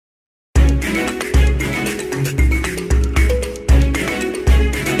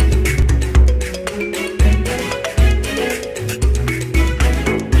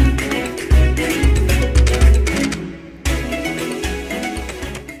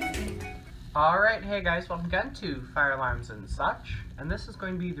Alright, hey guys, welcome again to Fire Alarms and Such, and this is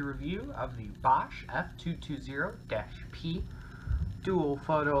going to be the review of the Bosch F220-P dual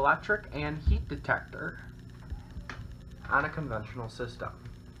photoelectric and heat detector on a conventional system.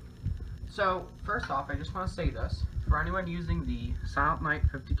 So, first off, I just want to say this, for anyone using the Silent Night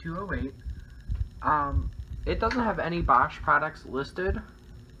 5208, it doesn't have any Bosch products listed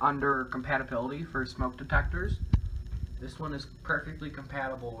under compatibility for smoke detectors. This one is perfectly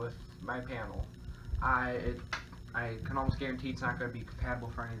compatible with my panel. I can almost guarantee it's not going to be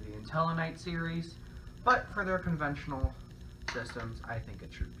compatible for any of the Intellinite series, but for their conventional systems, I think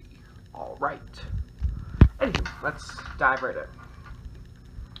it should be alright. Anyway, let's dive right in.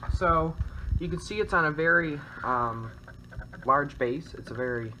 So, you can see it's on a very large base. It's a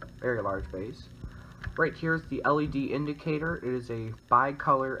very, very large base. Right here is the LED indicator. It is a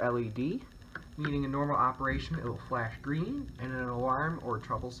bicolor LED. Meaning in normal operation it will flash green, and in an alarm or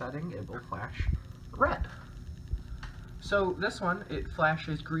trouble setting it will flash red. So this one, it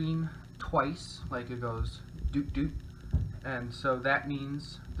flashes green twice, like it goes doot doot, and so that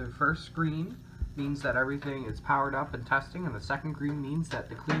means the first green means that everything is powered up and testing, and the second green means that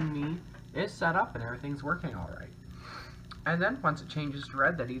the clean me is set up and everything's working alright. And then once it changes to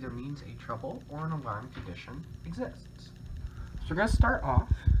red, that either means a trouble or an alarm condition exists. So we're going to start off.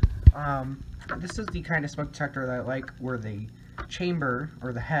 This is the kind of smoke detector that I like, where the chamber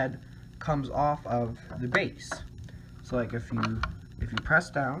or the head comes off of the base. So like if you press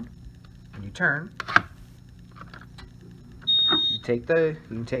down and you turn, you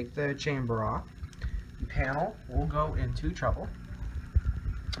can take the chamber off. The panel will go into trouble,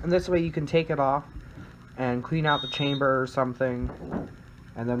 and this way you can take it off and clean out the chamber or something,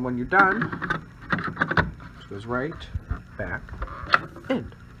 and then when you're done, it goes right back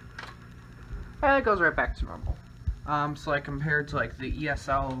in. And it goes right back to normal. So like compared to like the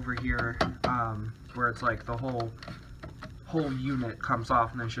ESL over here, where it's like the whole unit comes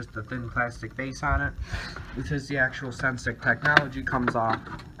off and there's just the thin plastic base on it. This is the actual Sensic technology comes off,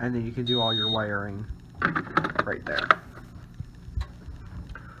 and then you can do all your wiring right there.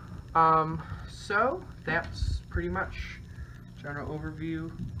 So that's pretty much general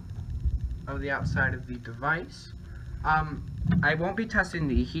overview of the outside of the device. I won't be testing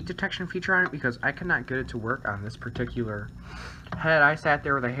the heat detection feature on it because I cannot get it to work on this particular head. I sat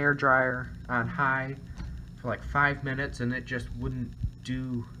there with a hair dryer on high for like 5 minutes and it just wouldn't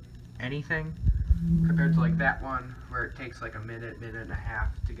do anything compared to like that one where it takes like a minute and a half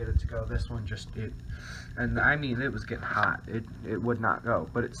to get it to go. This one just, and I mean it was getting hot. It would not go,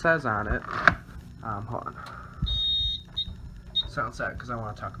 but it says on it, hold on. Sound set because I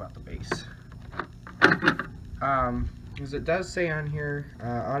want to talk about the base. As it does say on here,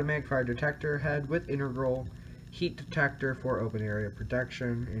 automatic fire detector head with integral heat detector for open area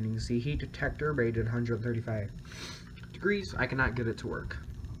protection, and you can see heat detector rated 135 degrees. I cannot get it to work.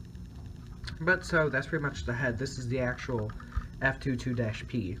 But so that's pretty much the head. This is the actual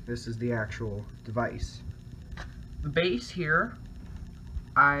F220-P. This is the actual device. The base here,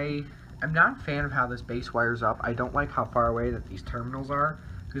 I am not a fan of how this base wires up. I don't like how far away that these terminals are,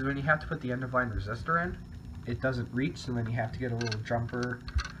 because when you have to put the end of line resistor in, it doesn't reach, and then you have to get a little jumper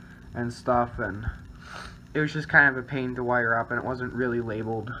and stuff, and it was just kind of a pain to wire up, and it wasn't really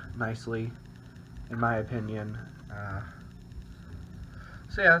labeled nicely, in my opinion.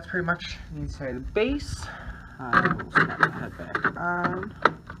 So yeah, that's pretty much the inside of the base. We'll snap the head back on.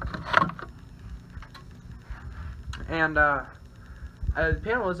 And the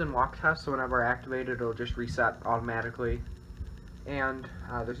panel is in walk test, so whenever I activate it, it'll just reset automatically. And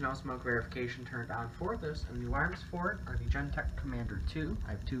there's no smoke verification turned on for this, and the alarms for it are the Detector Commander 2.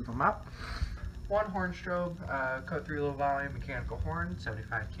 I have 2 of them up. One horn strobe, code 3 low volume mechanical horn,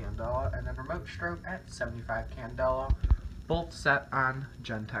 75 candela, and then remote strobe at 75 candela, both set on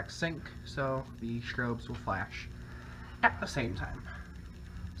Gentex sync, so the strobes will flash at the same time.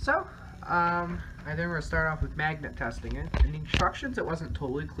 So, I think we're going to start off with magnet testing it. In the instructions, it wasn't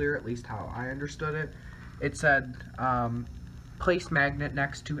totally clear, at least how I understood it. It said, place magnet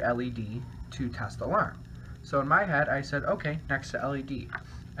next to LED to test alarm. So in my head, I said, okay, next to LED.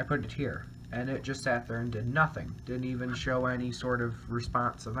 I put it here, and it just sat there and did nothing. Didn't even show any sort of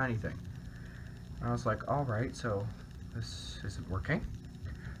response of anything. And I was like, alright, so this isn't working.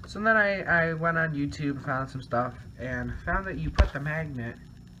 So then I went on YouTube, found some stuff, and found that you put the magnet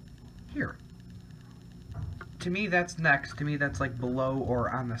here. To me, that's next. To me, that's like below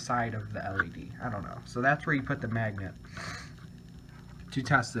or on the side of the LED. I don't know. So that's where you put the magnet to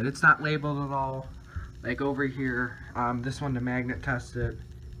test it. It's not labeled at all. Like over here, this one, the magnet test it.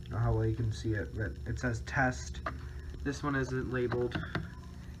 I don't know how well you can see it, but it says test. This one isn't labeled.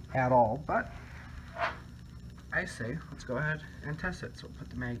 at all, but I say let's go ahead and test it. So we'll put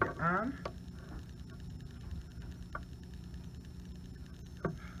the magnet on.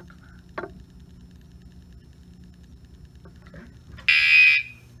 Okay.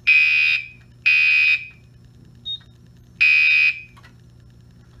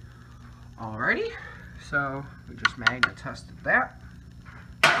 Alrighty, so we just magnet tested that.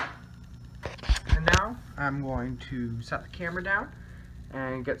 And now I'm going to set the camera down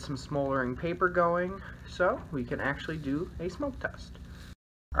and get some smoldering paper going so we can actually do a smoke test.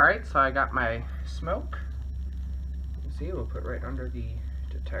 Alright, so I got my smoke. You see, we'll put right under the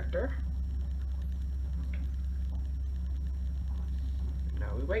detector.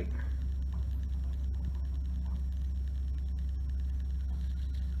 Now we wait.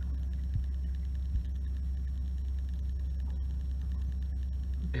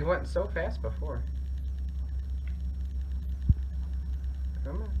 It went so fast before.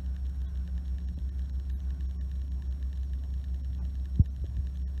 Come on.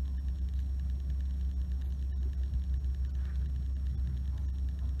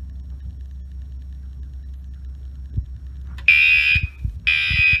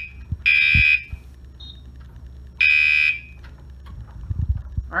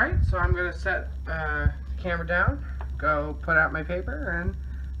 Alright, so I'm going to set the camera down, go put out my paper, and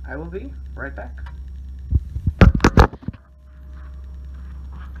I will be right back.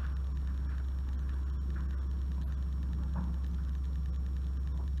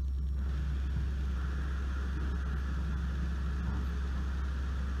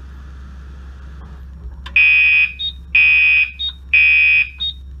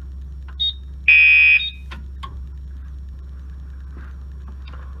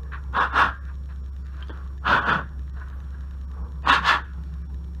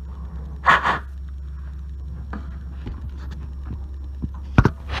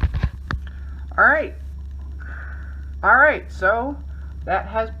 Alright, so that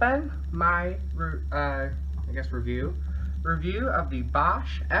has been my review of the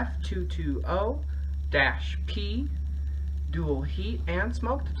Bosch F220-P dual heat and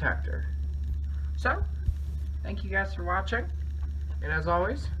smoke detector. So, thank you guys for watching, and as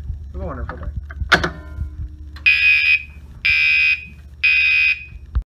always, have a wonderful day.